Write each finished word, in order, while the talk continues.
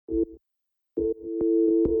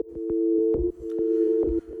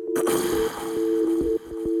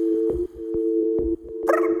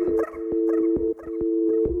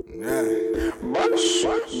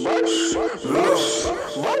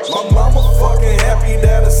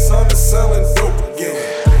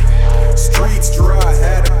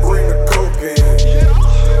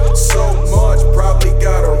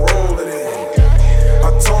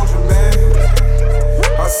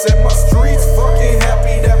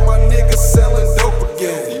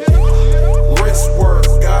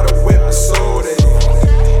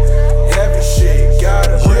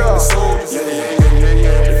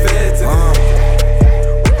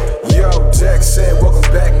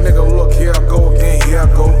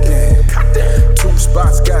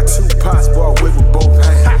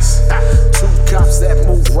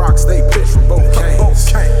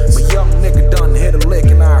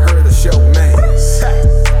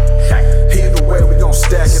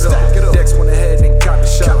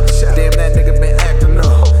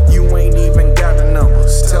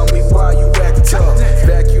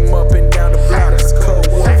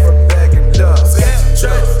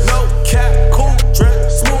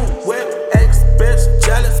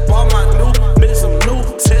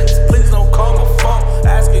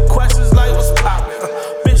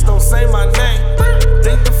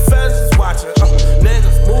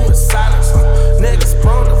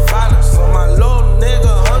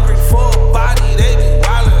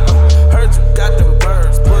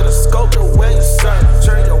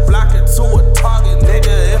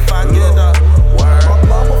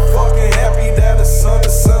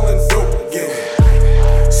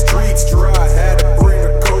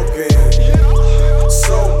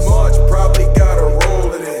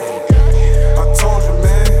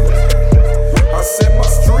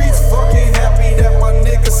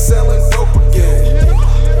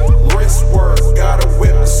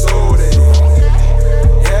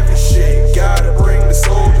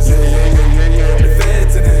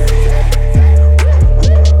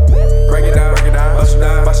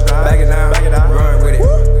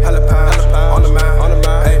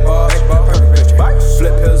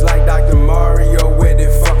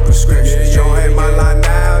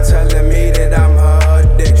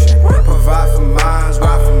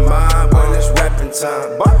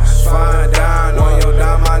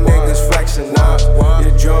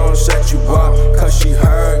Jones set you up, cause she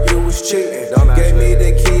heard you was cheating. Gave me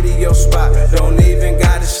the key to your spot, don't even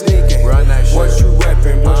gotta sneak in. What you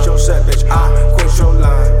reppin', what's your set, bitch? I quit your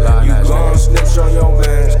line. You gon' snitch on your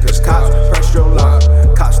mans, cause cops press your line.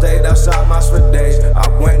 Cops stayed outside my for days.